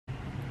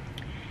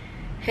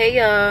Hey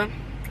y'all,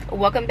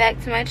 welcome back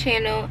to my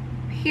channel,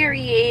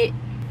 period.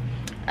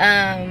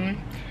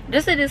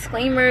 Just a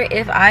disclaimer,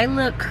 if I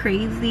look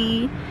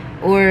crazy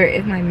or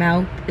if my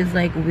mouth is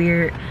like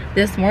weird,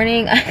 this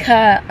morning I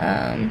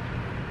got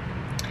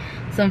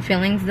some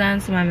fillings done,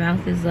 so my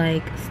mouth is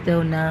like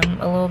still numb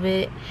a little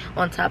bit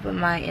on top of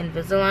my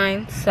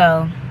Invisalign.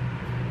 So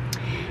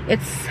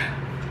it's,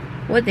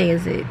 what day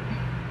is it?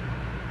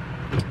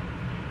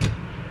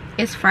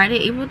 It's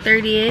Friday, April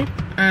 30th.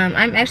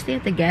 I'm actually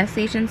at the gas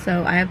station,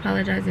 so I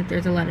apologize if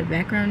there's a lot of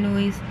background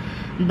noise,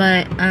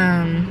 but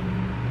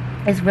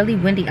it's really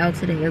windy out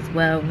today as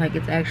well. Like,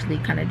 it's actually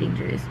kind of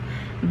dangerous.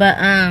 But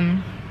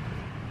I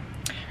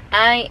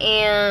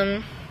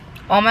am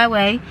on my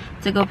way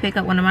to go pick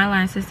up one of my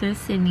line sisters,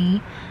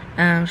 Sydney.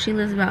 She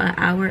lives about an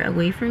hour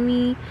away from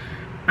me.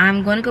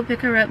 I'm going to go pick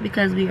her up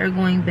because we are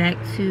going back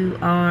to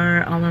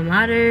our alma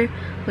mater,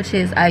 which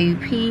is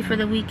IUP, for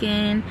the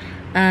weekend.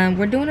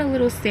 We're doing a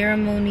little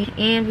ceremony,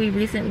 and we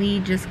recently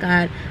just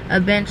got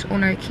a bench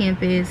on our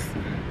campus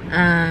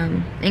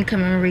in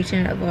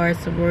commemoration of our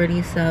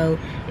sorority. So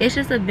it's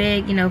just a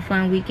big,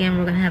 fun weekend.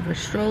 We're gonna have a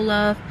stroll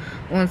off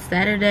on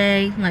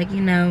Saturday, like,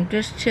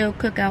 just chill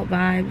cookout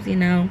vibes,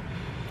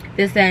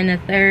 this, that, and the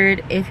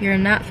third. If you're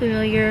not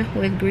familiar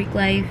with Greek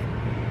life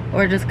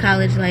or just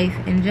college life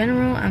in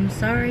general, I'm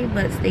sorry,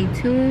 but stay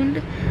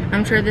tuned.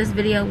 I'm sure this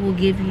video will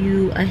give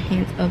you a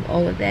hint of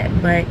all of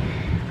that. But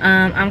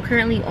I'm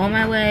currently on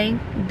my way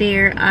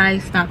there. I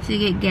stopped to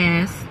get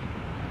gas.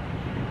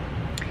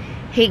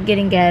 Hate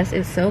getting gas,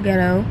 it's so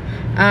ghetto.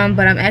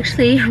 But I'm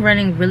actually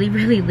running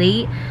really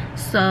late,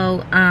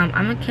 so I'm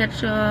gonna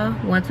catch y'all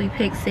once we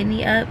pick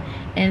Sydney up,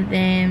 and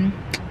then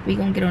we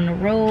gonna get on the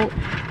road.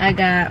 I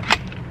got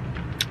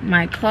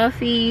my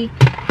coffee,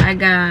 I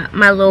got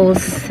my little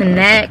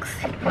snacks.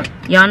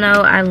 Y'all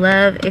know I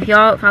love, if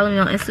y'all follow me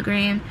on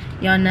Instagram,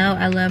 y'all know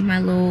I love my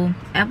little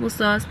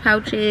applesauce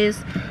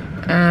pouches.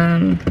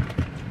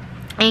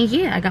 And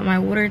yeah, I got my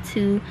water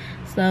too.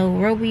 So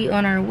we'll be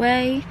on our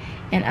way,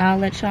 and I'll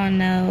let y'all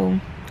know,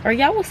 or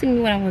y'all will see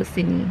me when I'm with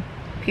Sydney,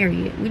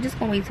 period. We just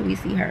gonna wait till we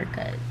see her.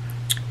 Cause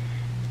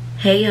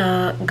hey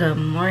y'all, good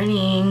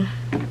morning.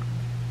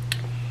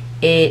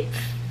 It's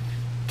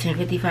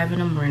 10:55 in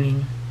the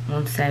morning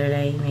on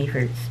Saturday, May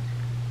 1st.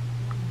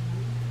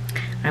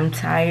 I'm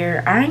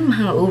tired. I'm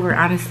hungover,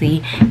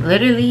 honestly.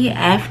 Literally,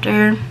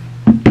 after,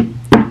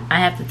 I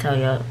have to tell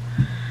y'all,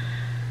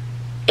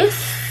 it's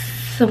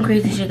some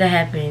crazy shit that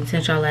happened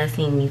since y'all last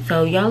seen me.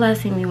 So y'all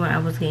last seen me when I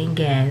was getting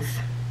gas.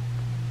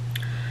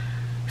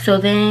 So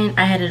then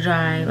I had to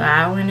drive an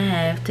hour and a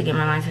half to get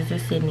my line sister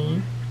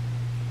Sydney.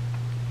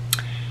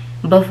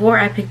 Before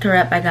I picked her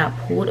up, I got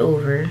pulled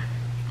over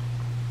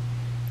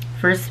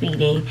for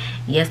speeding.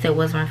 Yes, it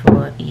was my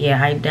fault.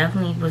 Yeah, I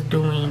definitely was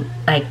doing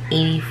like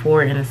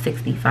 84 and a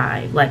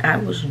 65. Like, I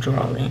was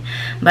drawing,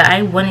 but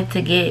I wanted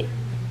to get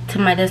to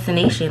my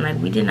destination. Like,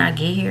 we did not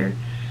get here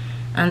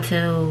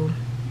until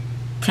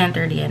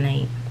 10:30 at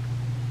night,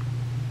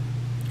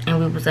 and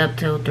we was up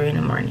till 3 in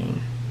the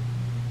morning.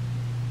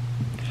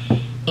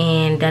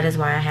 And that is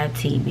why I had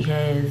tea,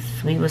 because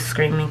we was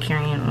screaming,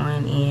 carrying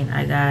on, and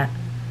I got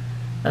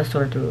a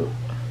sore throat.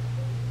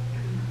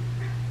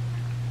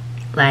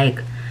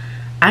 Like,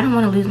 I don't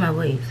want to lose my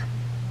voice.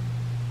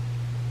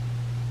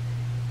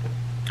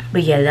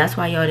 But yeah, that's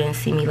why y'all didn't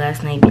see me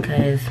last night,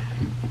 because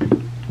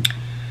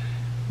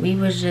we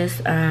was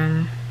just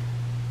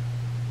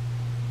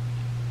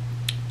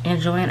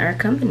enjoying our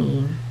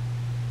company,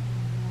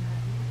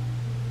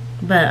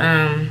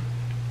 but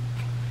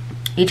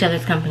each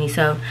other's company.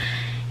 So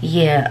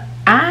yeah,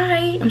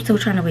 I am still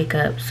trying to wake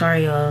up.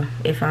 Sorry y'all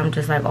if I'm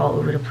just like all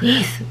over the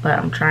place, but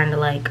I'm trying to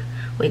like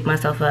wake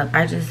myself up.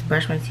 I just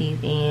brushed my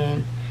teeth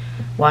and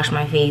washed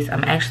my face.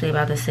 I'm actually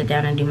about to sit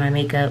down and do my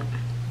makeup,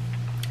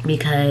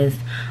 because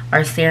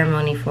our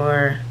ceremony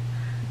for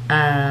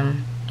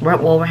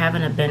we're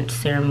having a bench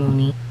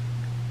ceremony,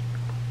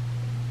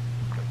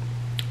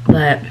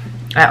 but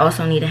I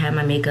also need to have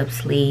my makeup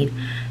slayed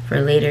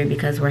for later,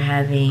 because we're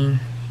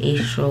having a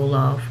stroll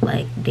off,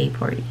 like, day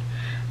party.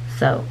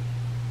 So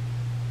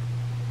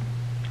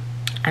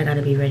I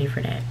gotta be ready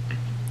for that.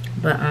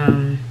 But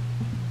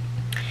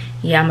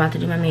yeah, I'm about to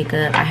do my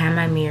makeup. I have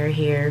my mirror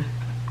here,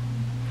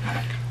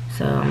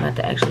 so I'm about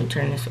to actually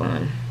turn this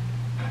on.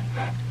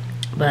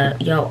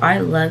 But yo, I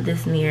love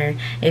this mirror.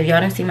 If y'all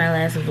didn't see my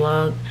last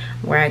vlog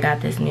where I got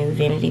this new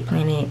Vanity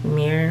Planet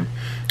mirror,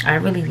 I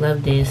really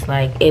love this.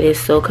 Like, it is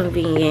so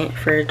convenient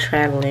for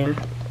traveling.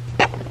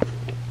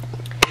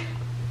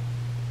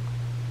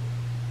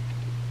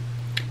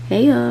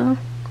 Hey y'all,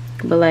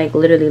 but like,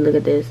 literally look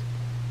at this.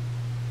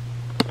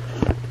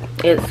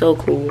 It's so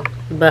cool.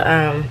 But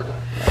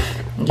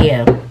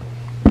yeah,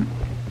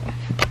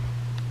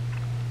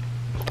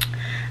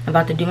 I'm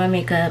about to do my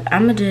makeup.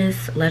 I'm gonna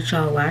just let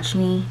y'all watch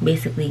me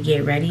basically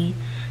get ready,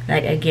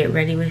 like a get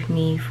ready with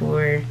me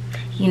for,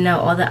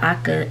 all the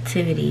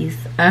activities.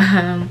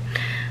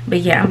 But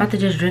yeah, I'm about to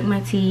just drink my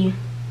tea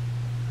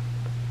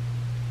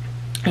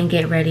and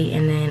get ready,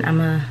 and then I'm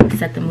gonna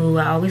set the mood.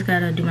 I always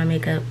gotta do my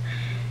makeup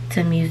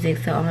to music,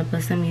 so I'm gonna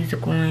put some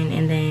music on,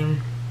 and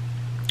then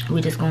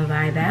we just gonna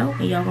vibe out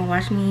and y'all gonna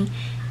watch me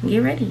get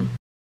ready.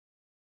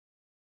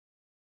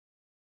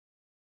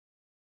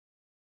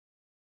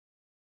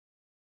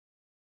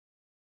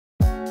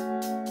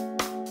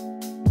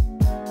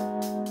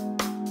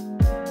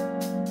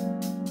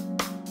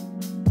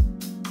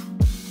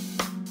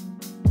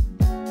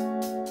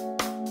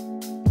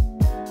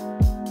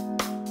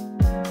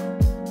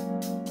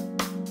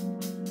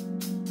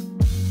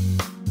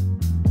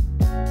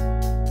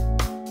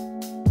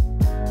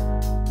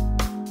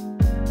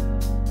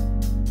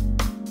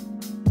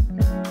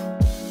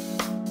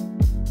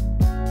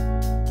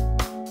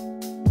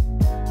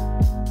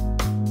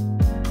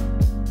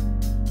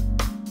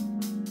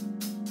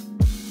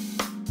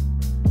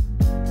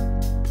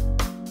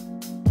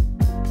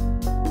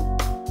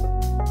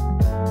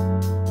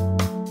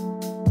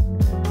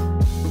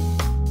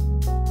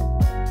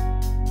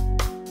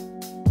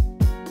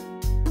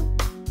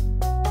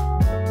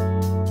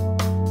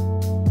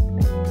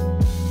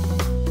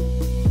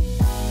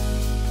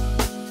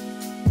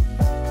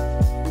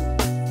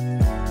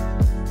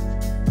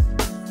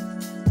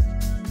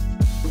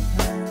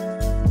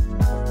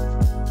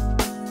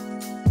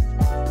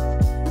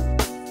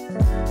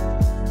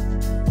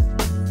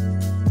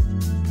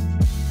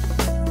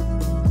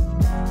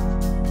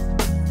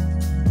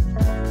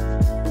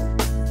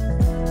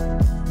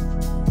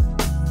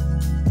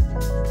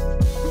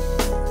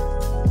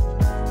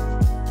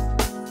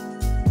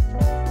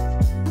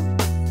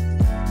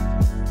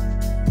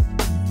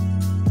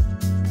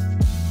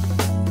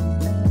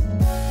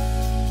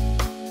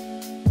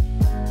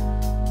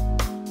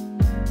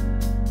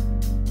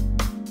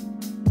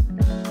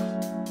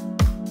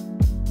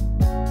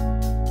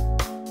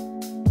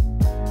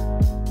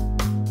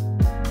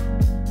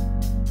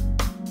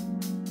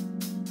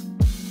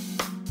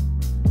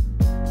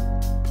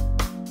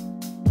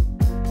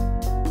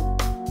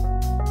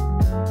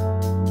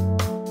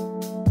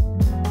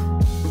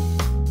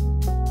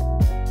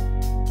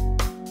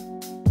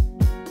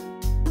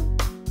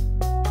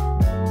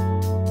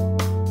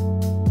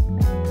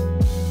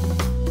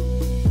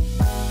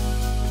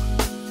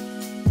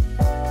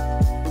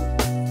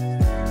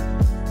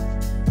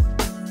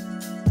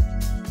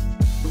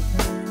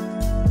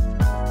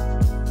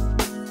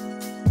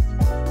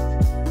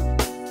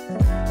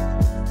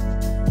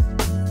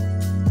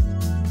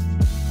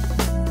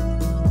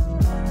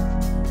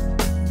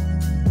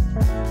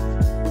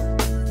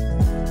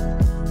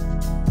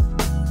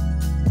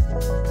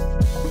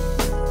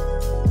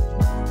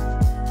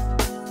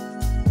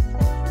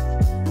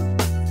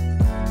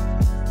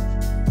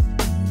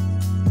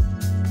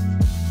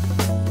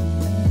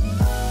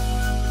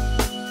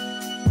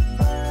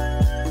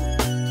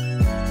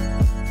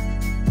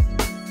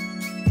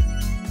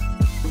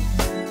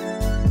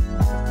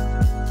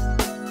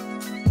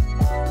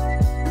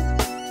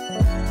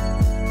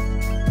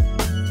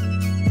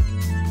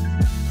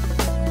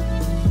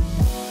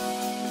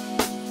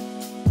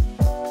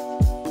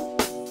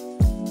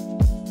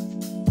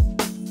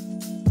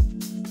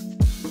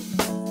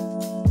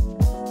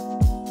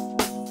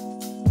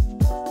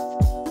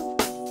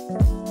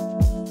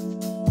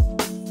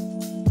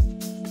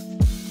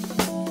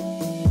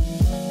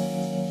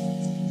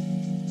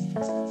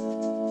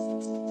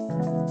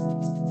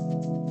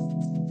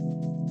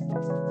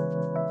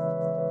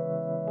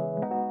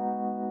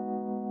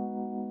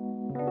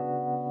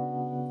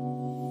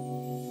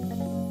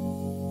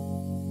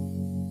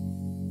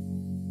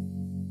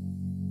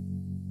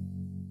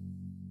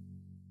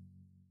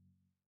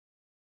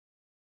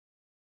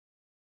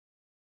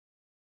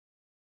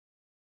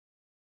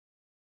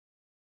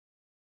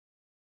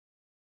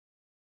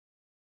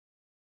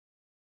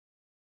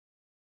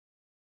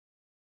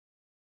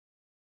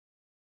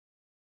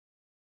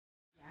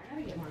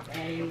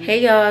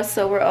 Hey y'all,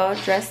 so we're all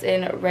dressed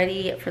and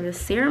ready for the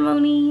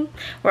ceremony.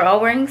 We're all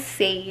wearing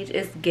sage.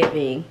 It's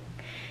giving.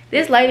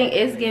 This lighting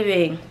is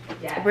giving.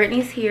 Yes.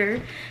 Brittany's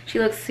here. She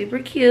looks super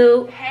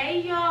cute.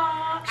 Hey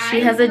y'all.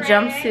 She has a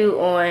jumpsuit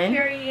on.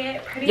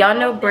 Period. Y'all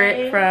know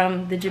Britt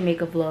from the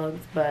Jamaica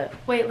vlogs, but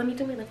wait, let me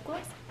do my lip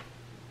gloss.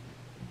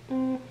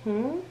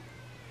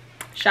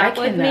 Shop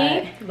with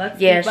me. Lux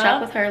yeah, Depot.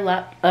 shop with her.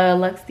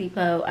 Lux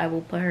Depot. I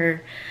will put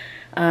her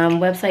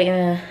website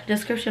in the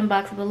description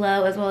box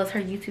below, as well as her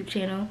YouTube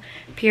channel.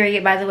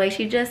 Period. By the way,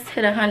 she just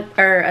hit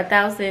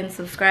 1,000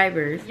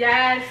 subscribers.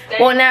 Yes.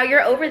 Well, now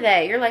you're over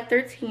that. You're like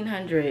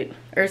 1,300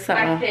 or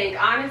something. I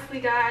think honestly,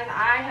 guys,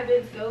 I have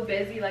been so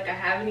busy. Like I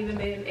haven't even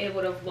been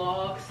able to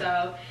vlog.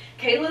 So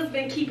Kayla's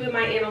been keeping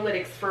my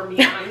analytics for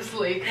me,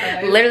 honestly.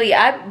 Literally,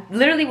 I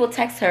literally will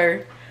text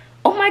her,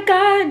 oh my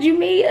god, you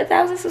made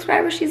 1,000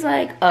 subscribers. She's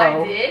like,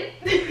 oh. I did.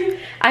 Not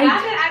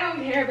that I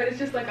don't care, but it's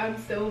just like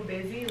I'm so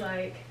busy.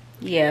 Like,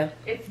 yeah,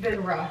 it's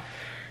been rough.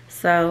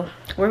 So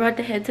we're about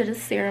to head to the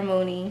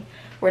ceremony.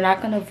 We're not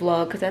gonna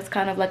vlog because that's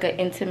kind of like an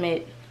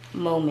intimate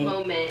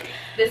moment.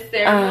 This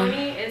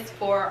ceremony is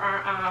for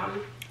our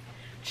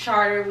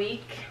charter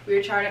week. We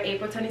were chartered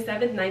April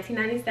 27th,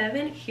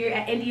 1997 here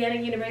at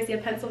Indiana University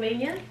of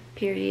Pennsylvania.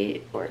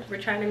 Period. We're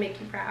trying to make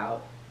you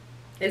proud.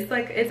 It's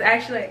like, it's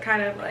actually like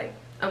kind of like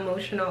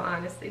emotional,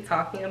 honestly,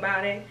 talking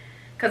about it,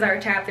 because our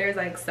chapter is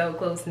like so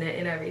close knit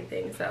and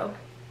everything. So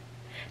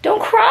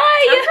don't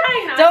cry. I'm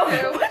trying not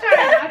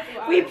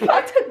to. We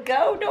about to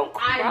go. Don't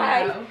cry.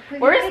 I know.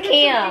 Where's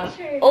Cam?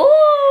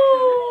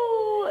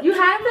 Oh, you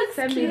have to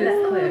send me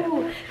this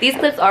clip. These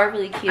clips are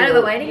really cute. I know,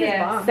 the lighting is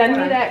bomb. Send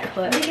me that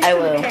clip. I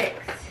will.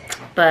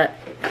 But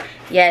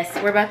yes,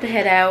 we're about to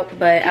head out,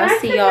 but I'll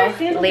see y'all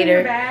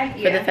later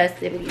for the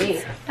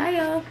festivities. Bye,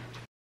 y'all.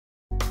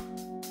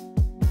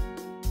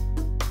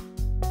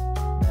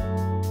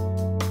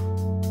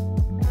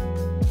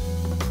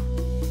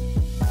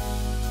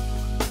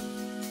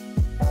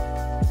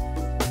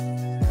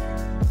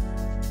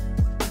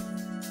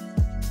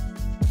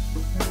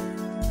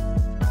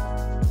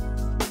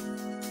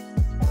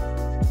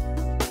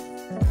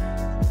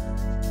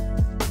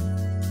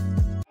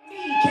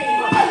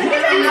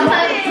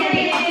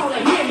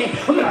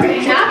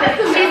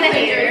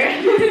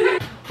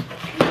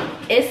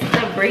 It's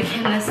the break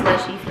in the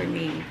slushy for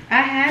me.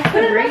 I had to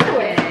break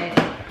it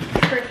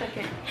for a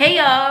second. Hey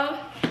y'all.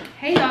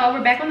 Hey y'all,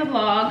 we're back on the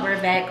vlog.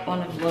 We're back on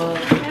the vlog.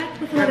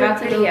 We're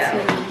about to go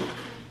to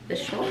the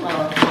stroll.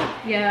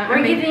 Yeah,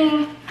 we're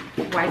getting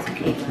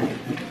Y2K vibes.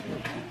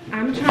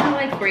 I'm trying to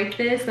like break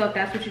this, so if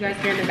that's what you guys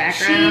hear in the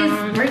background.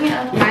 She's bringing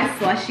up my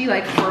slushy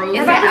like frozen.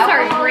 I'm about to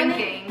start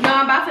drinking. No,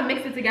 I'm about to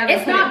mix it together.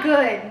 It's not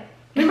good.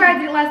 Remember I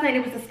did it last night,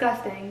 it was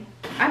disgusting.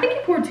 I think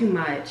you poured too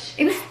much.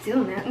 It was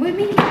still not. What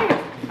do you mean?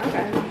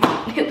 Okay.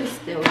 It was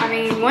still. I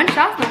mean, one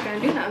shot's not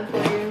gonna do nothing for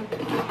you.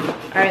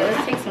 Alright,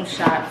 let's take some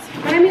shots.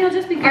 But I mean, it'll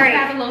just be good to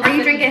have a little. Are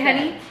you drinking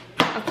honey?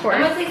 Of course.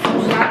 I'm gonna take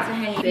some shots of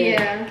honey.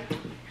 Yeah.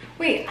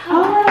 Wait.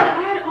 Oh,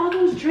 I had all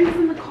those drinks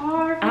in the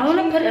car. I want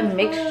to put a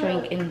mixed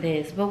drink in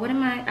this, but what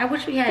am I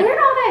wish we had. Where'd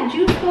all that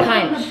juice go from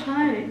punch. the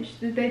punch?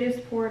 Did they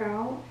just pour it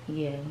out?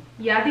 Yeah.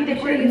 Yeah, I think they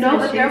poured it. No,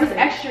 but there was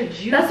extra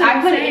juice. That's what I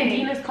I'm put it saying. in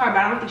Dina's car, but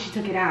I don't think she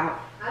took it out.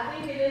 I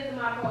think it is in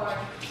my car.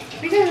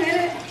 We can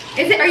get it.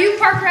 Is it? Are you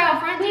parked right out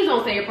front? Please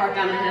don't say you're parked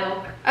down the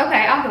hill.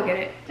 Okay, I'll go get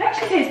it. It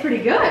actually tastes pretty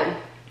good.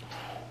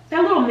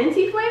 That little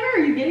minty flavor, are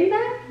you getting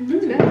that?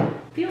 It's good.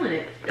 Feeling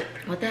it.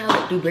 What the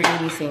hell do Brittany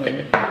be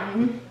saying?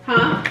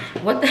 Huh?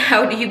 What the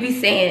hell do you be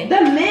saying?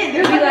 The mint,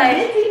 there's like like- a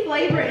minty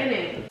flavor in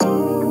it.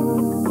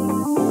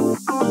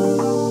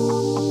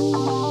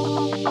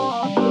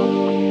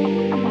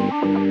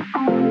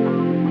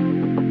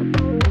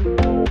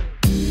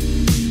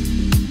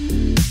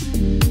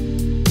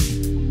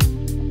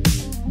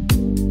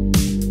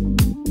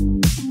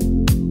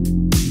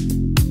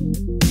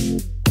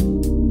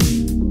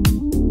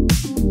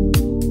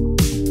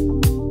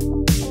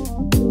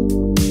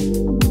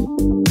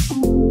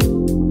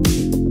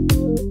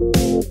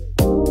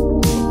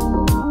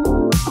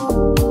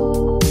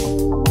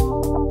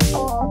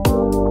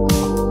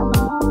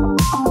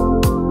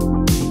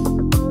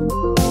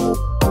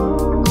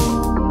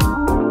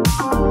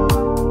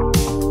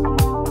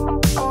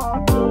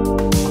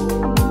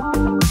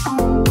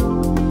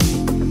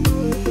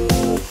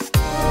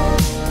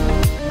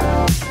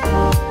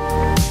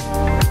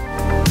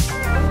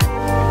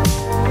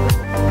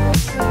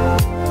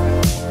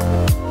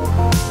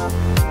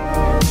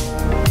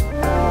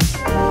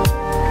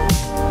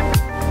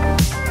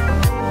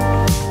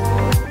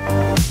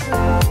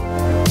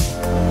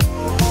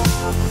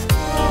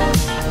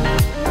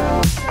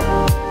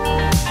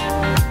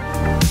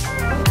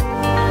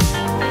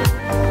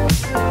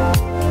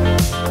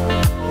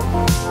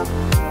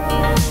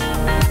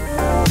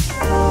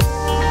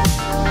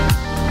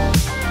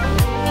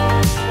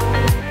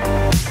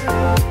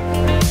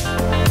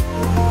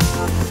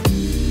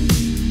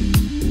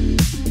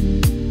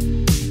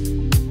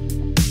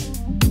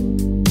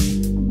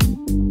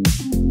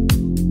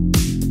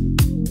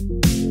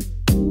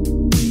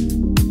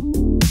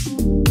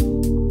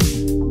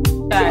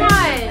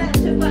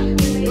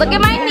 Look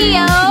at my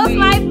nails,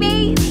 my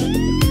baby.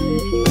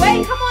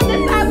 Wait, come on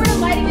this side where the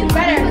lighting is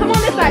better. Come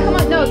on this side. Come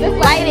on. No, this way.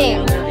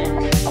 Lighting.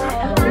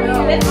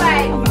 This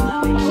way.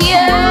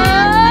 Cute.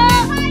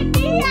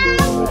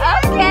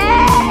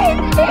 Okay.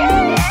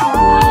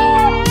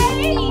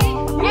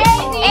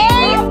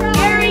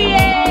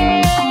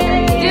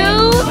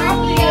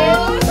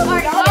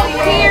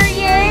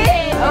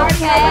 Period.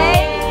 Okay.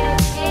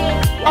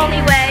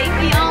 Only way.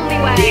 The only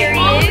way.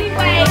 Period.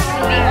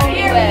 The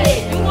only way.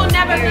 You will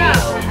never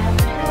know.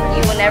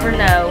 You will never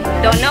know.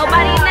 Don't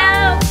nobody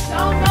know.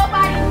 Don't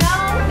nobody know.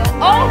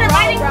 Oh, the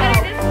lighting's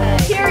better this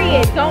way.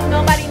 Period. Don't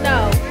nobody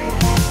know.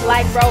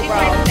 Like bro.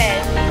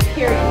 Said.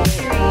 Period.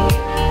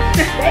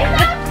 They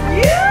love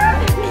you.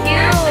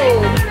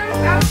 Cute.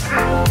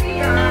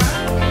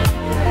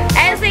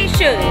 As they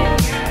should.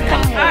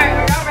 Come on. Alright,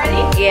 are y'all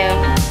ready? Yeah.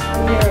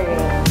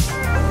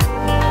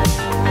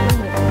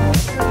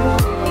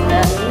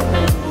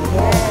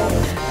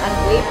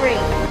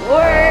 Unwavering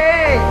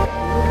word.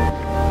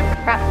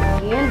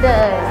 Propaganda.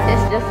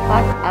 It's just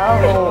fucked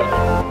out.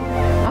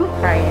 I'm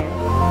crying.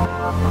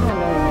 I'm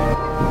annoying.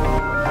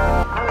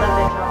 I love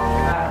that y'all.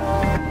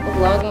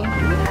 Vlogging.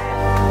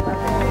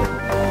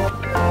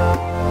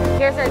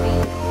 Here's our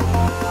D's.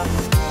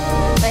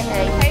 Say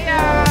hey. Hey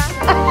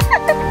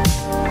y'all.